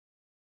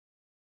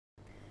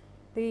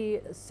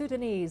The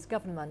Sudanese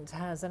government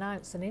has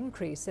announced an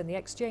increase in the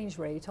exchange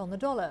rate on the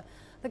dollar.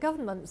 The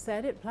government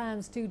said it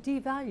plans to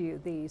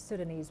devalue the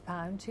Sudanese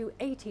pound to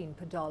 18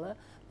 per dollar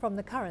from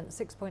the current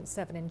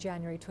 6.7 in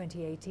January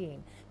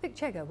 2018. Vik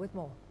Chege with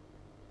more.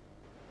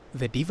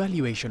 The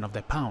devaluation of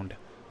the pound,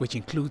 which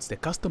includes the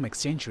custom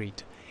exchange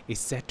rate, is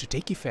set to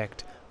take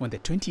effect when the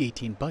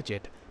 2018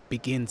 budget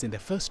begins in the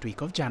first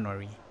week of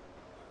January.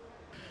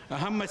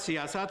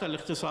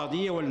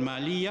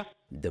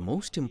 The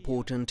most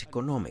important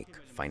economic,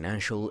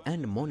 financial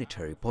and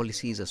monetary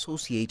policies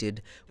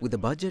associated with the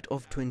budget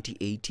of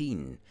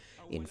 2018.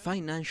 In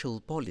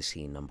Financial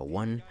Policy Number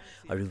 1,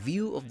 a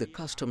review of the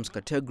customs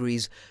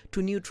categories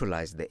to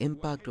neutralize the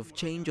impact of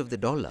change of the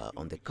dollar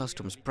on the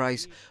customs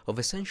price of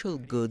essential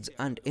goods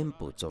and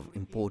inputs of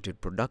imported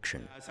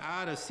production.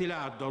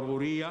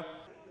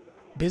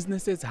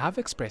 Businesses have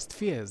expressed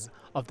fears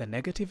of the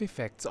negative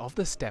effects of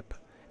the step,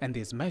 and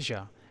this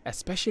measure,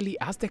 especially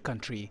as the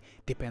country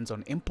depends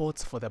on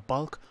imports for the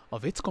bulk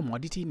of its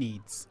commodity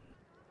needs.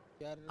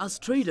 As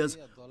traders,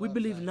 we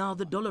believe now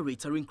the dollar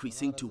rates are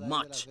increasing too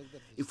much.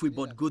 If we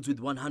bought goods with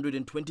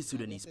 120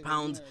 Sudanese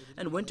pounds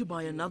and went to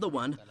buy another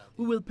one,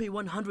 we will pay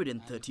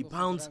 130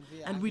 pounds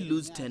and we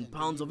lose 10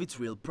 pounds of its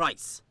real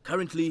price.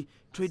 Currently,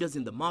 traders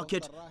in the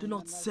market do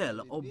not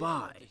sell or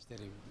buy.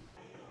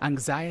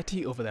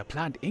 Anxiety over the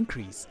planned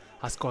increase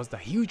has caused a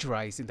huge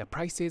rise in the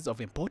prices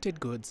of imported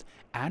goods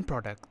and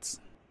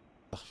products.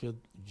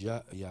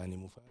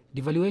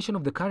 Devaluation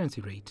of the currency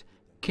rate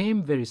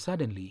came very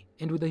suddenly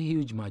and with a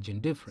huge margin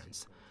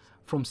difference.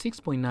 From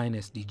 6.9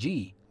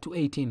 SDG to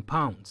 18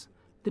 pounds,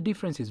 the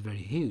difference is very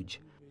huge.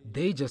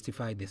 They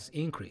justify this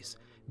increase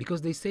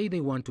because they say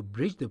they want to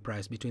bridge the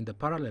price between the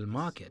parallel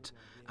market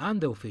and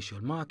the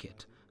official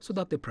market so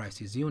that the price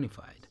is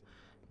unified.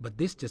 But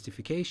this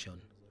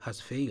justification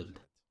has failed.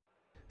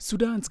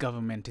 Sudan's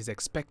government is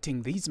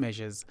expecting these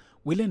measures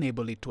will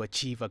enable it to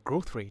achieve a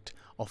growth rate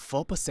of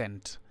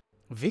 4%.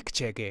 Vik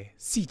Chege,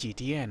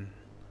 CGTN.